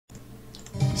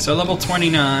So level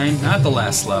 29, not the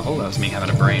last level. That was me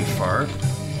having a brain fart.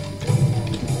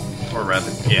 Or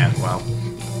rather, yeah, well,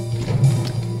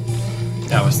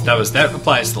 that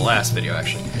applies to the last video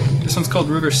actually. This one's called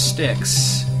River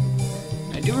Styx.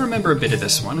 I do remember a bit of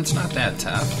this one. It's not that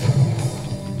tough.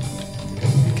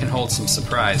 It can hold some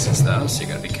surprises though, so you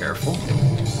gotta be careful.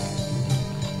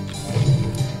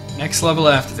 Next level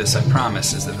after this, I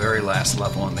promise, is the very last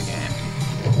level in the game.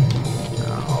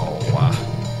 Oh,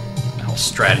 the whole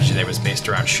strategy there was based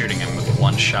around shooting him with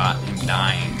one shot and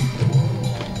dying.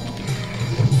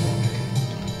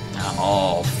 I'm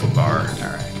all fubar.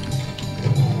 Alright.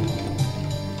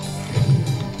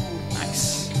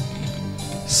 Nice.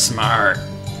 Smart.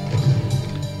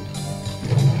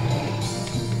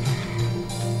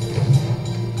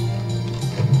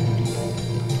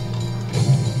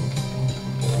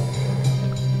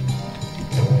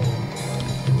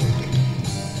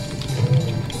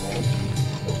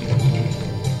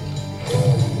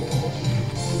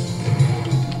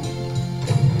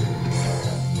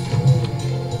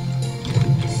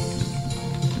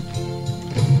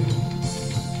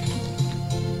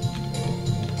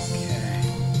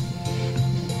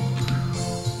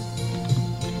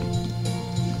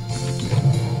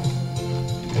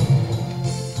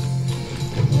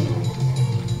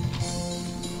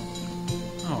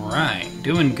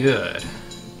 Doing good. So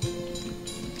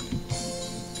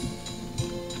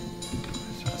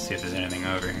let's see if there's anything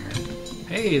over here.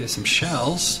 Hey, there's some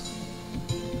shells.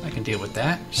 I can deal with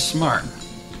that. Smart.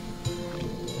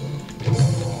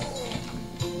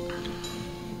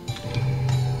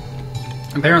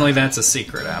 Apparently that's a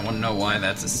secret. I want to know why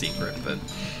that's a secret, but...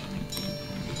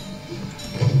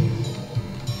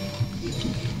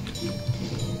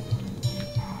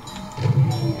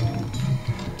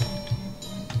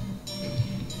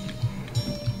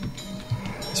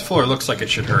 floor looks like it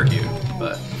should hurt you,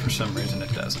 but for some reason it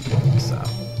doesn't. So.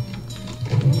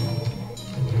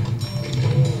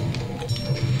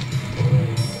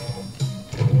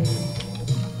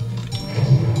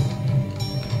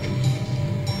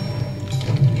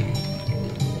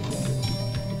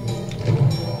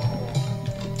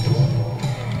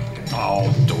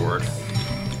 Oh, Dord.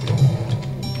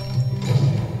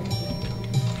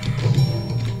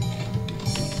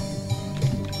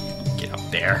 Get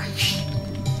up there.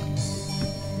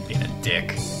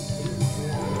 Dick.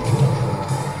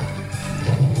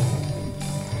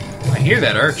 I hear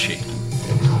that Archie.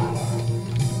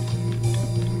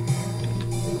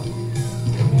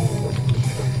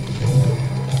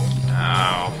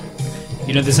 Oh.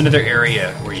 You know, there's another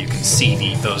area where you can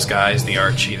see those guys, the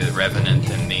Archie, the Revenant,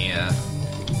 and the,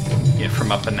 yeah,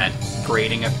 from up in that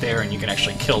grating up there, and you can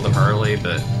actually kill them early,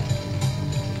 but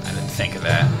I didn't think of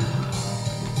that.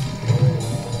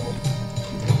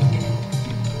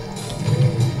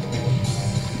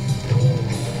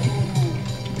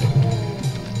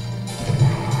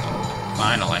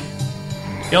 Finally.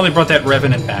 He only brought that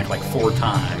Revenant back like 4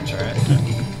 times, right?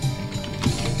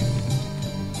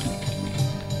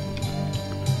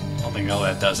 I think all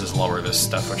that does is lower this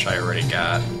stuff, which I already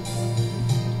got.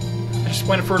 I just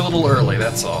went for it a little early,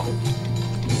 that's all.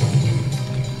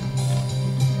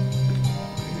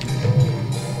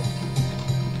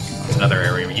 That's another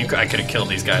area. I could have killed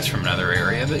these guys from another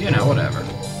area, but you know, whatever.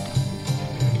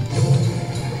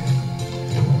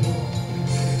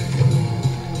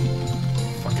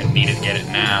 Need to get it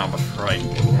now before I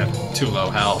have too low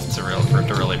health for it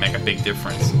to really make a big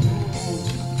difference.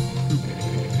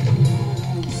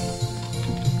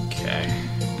 Okay.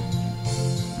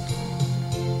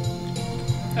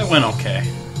 That went okay.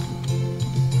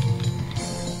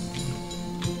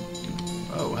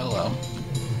 Oh, hello.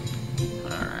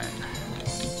 Alright.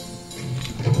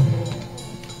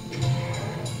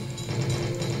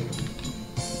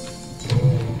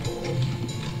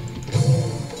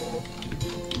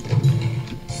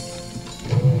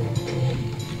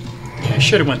 I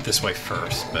should have went this way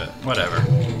first, but whatever.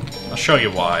 I'll show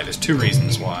you why. There's 2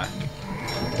 reasons why.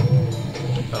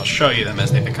 But I'll show you them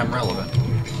as they become relevant.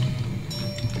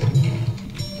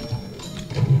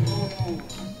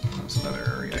 There's another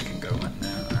area I can go in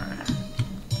now. Alright.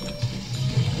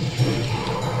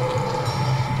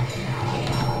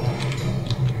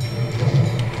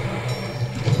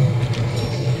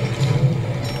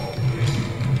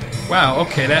 Wow,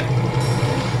 okay, that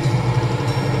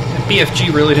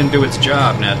BFG really didn't do its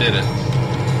job now, did it?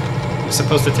 It was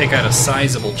supposed to take out a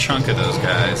sizable chunk of those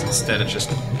guys. Instead, it just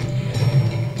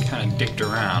kind of dicked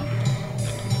around.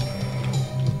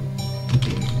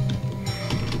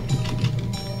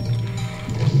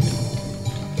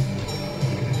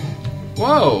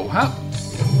 Whoa! How?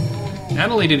 Not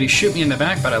only did he shoot me in the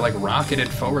back, but I like rocketed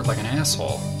forward like an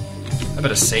asshole. I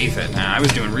better save it. Nah, I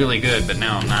was doing really good, but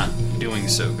now I'm not doing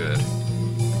so good.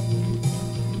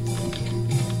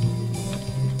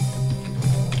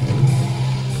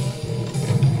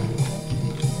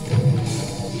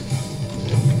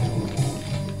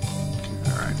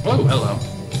 Alright. Whoa, hello.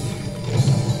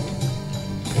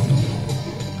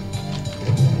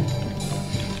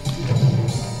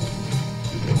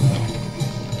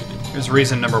 There's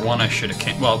reason number one I should have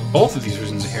came. Well, both of these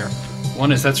reasons are here.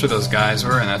 One is that's where those guys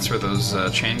were, and that's where those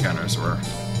chain gunners were.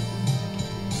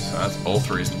 So that's both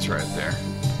reasons right there.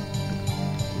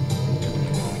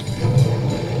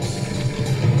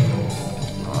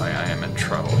 Oh, yeah, I am in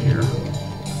trouble here.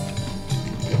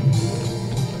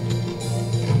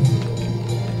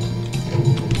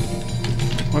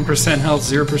 %1 health,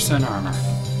 0% armor.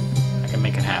 I can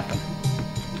make it happen.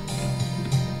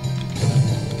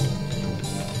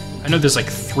 I know there's like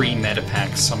 3 meta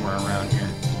packs somewhere around here.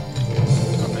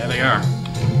 Oh, there they are.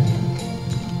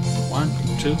 1,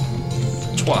 2,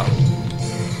 12.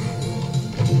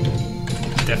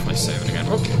 Definitely save it again.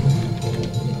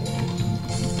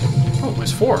 Oh,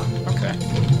 there's 4. Okay.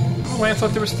 Oh, wait, I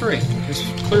thought there was 3. There's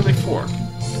clearly 4.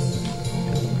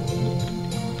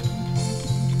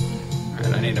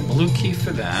 Alright, I need a blue key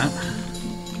for that.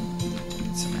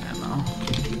 Get some ammo.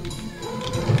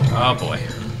 Oh boy.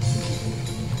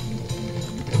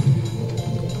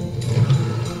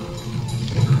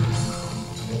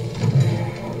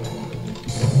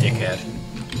 Dickhead.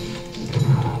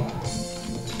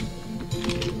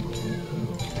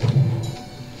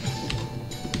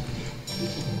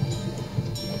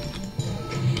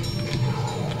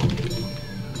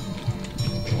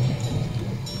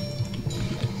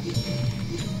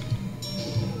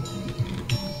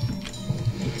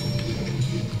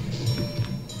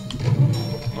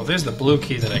 Well, there's the blue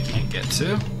key that I can't get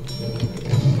to.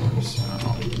 So,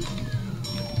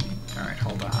 alright,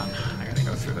 hold on. I gotta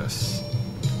go through this.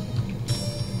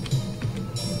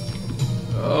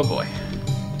 Oh boy.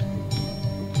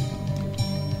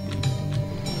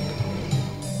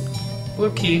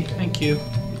 Blue key, thank you.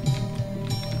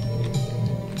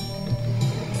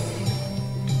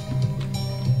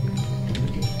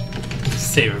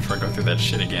 Save it before I go through that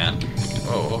shit again.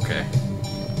 Oh, okay.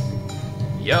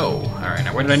 Yo! Alright,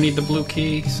 now where did I need the blue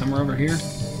key? Somewhere over here?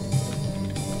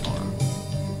 Hold on.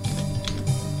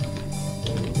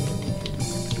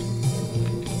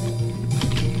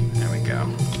 There we go.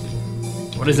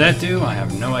 What does that do? I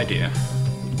have no idea.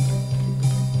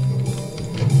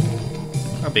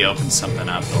 Probably open something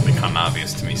up. It'll become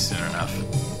obvious to me soon enough.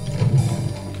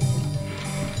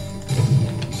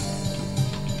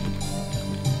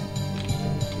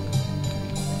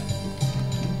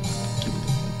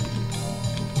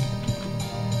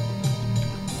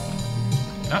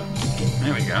 Oh,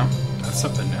 there we go. That's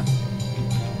something new.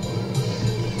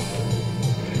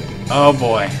 Oh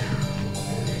boy.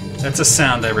 That's a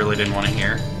sound I really didn't want to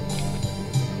hear.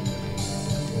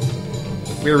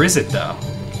 Where is it, though?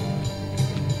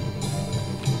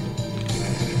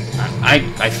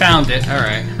 I found it.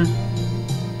 Alright.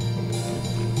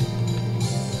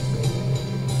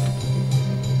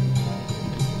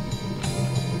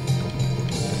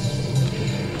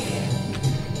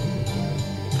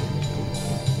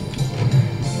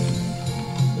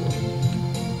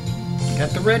 Got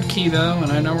the red key, though,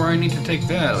 and I know where I need to take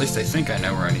that. At least I think I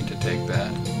know where I need to take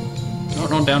that. No,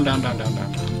 no, down, down, down, down,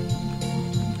 down, down.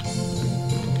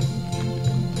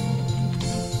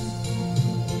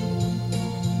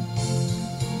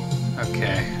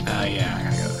 Okay, yeah, I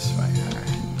gotta go this way.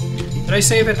 Alright. Did I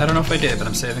save it? I don't know if I did, but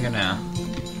I'm saving it now.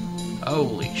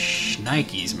 Holy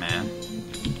shnikes, man.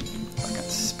 Fucking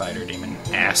spider demon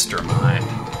mastermind.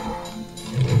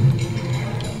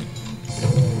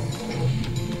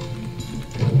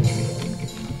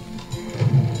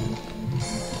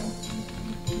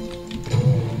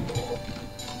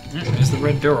 There's the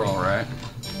red door, alright.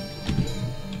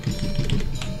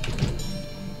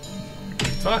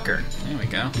 Fucker. There we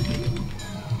go. Okay.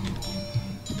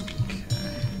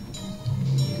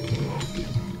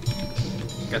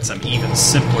 Got some even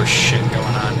simpler shit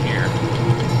going on here.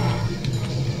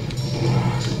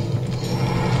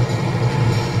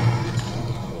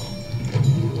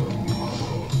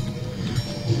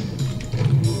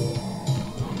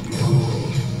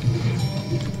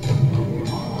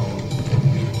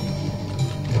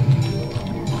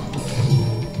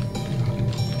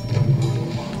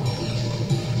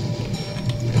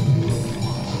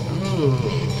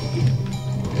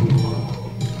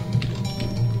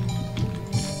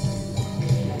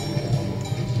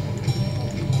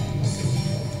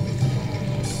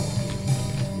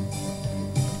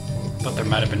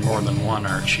 more than one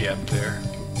Archie up there.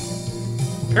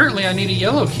 Apparently I need a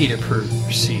yellow key to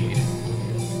proceed.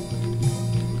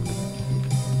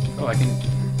 Oh, I can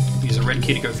use a red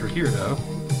key to go through here, though.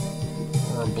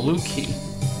 Or a blue key.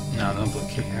 No blue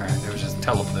key. Alright, there's a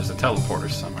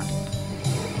teleporter somewhere.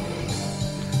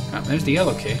 Oh, there's the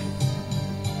yellow key.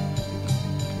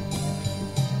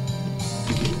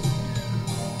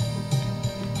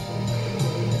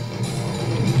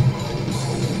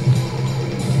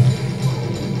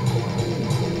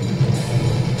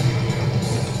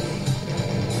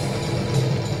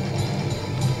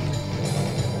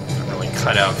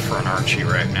 Cut out for an Archie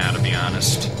right now, to be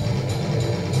honest.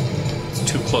 It's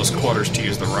too close quarters to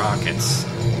use the rockets.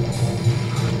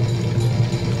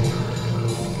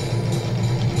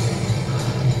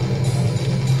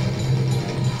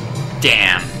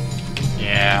 Damn.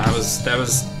 Yeah, I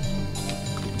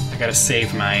gotta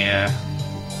save my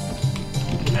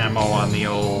ammo on the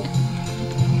old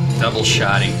double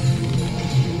shotty.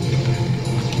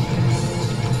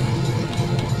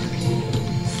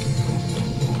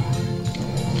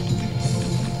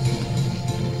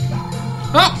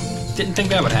 Oh! Didn't think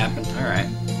that would happen. Alright.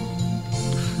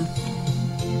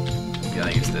 Maybe I'll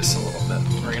use this a little bit.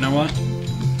 Or you know what?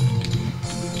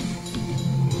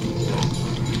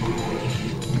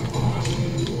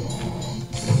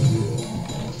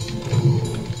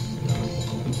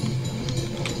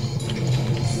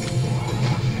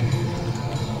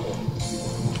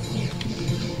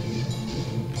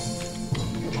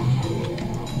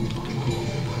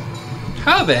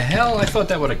 How the hell? I thought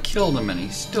that would have killed him and he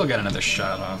still got another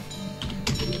shot off.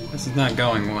 This is not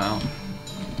going well.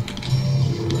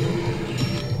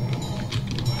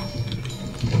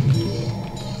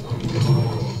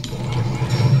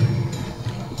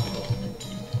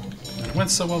 It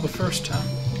went so well the first time.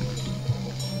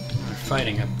 They're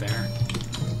fighting up there.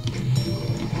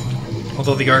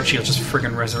 Although the Archie will just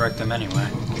friggin' resurrect them anyway.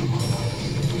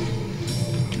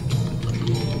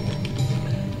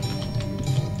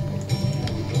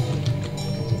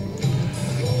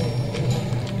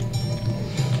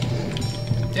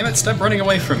 Damn it, stop running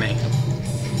away from me.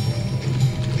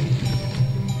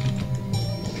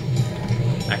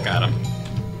 That got him.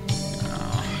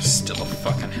 Oh, still a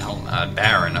fucking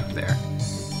Baron up there.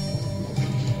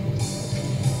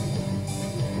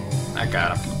 That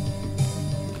got him.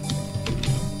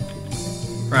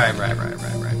 Right.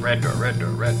 Red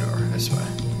door. This way.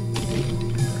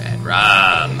 Red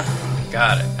rum.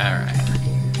 Got it. Alright.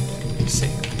 Let's see.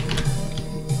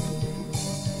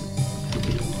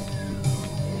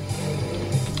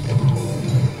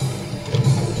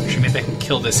 Maybe I can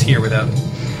kill this here without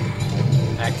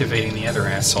activating the other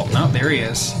asshole. No, there he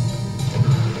is.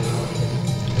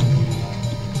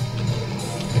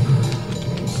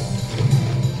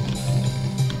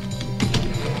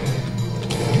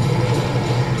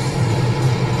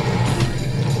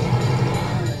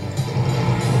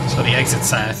 So the exit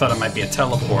sign, I thought it might be a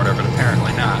teleporter, but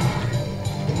apparently not.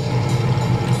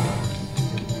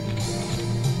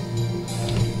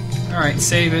 Alright,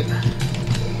 save it.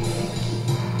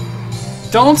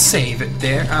 Don't save it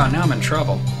there. Oh, now I'm in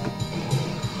trouble.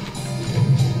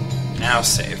 Now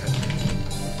save it.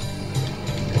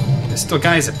 There's still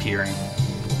guys appearing.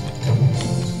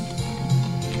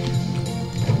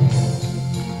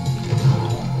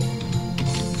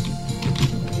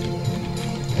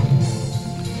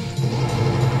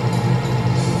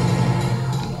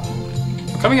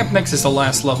 Coming up next is the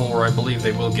last level where I believe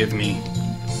they will give me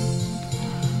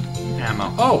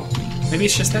ammo. Oh! Maybe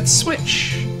it's just that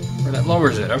switch. Or that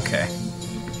lowers it, okay.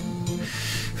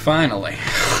 Finally.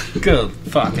 Good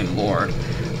fucking lord.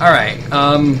 Alright,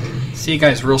 see you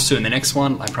guys real soon. The next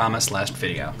one, I promise, last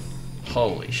video.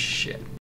 Holy shit.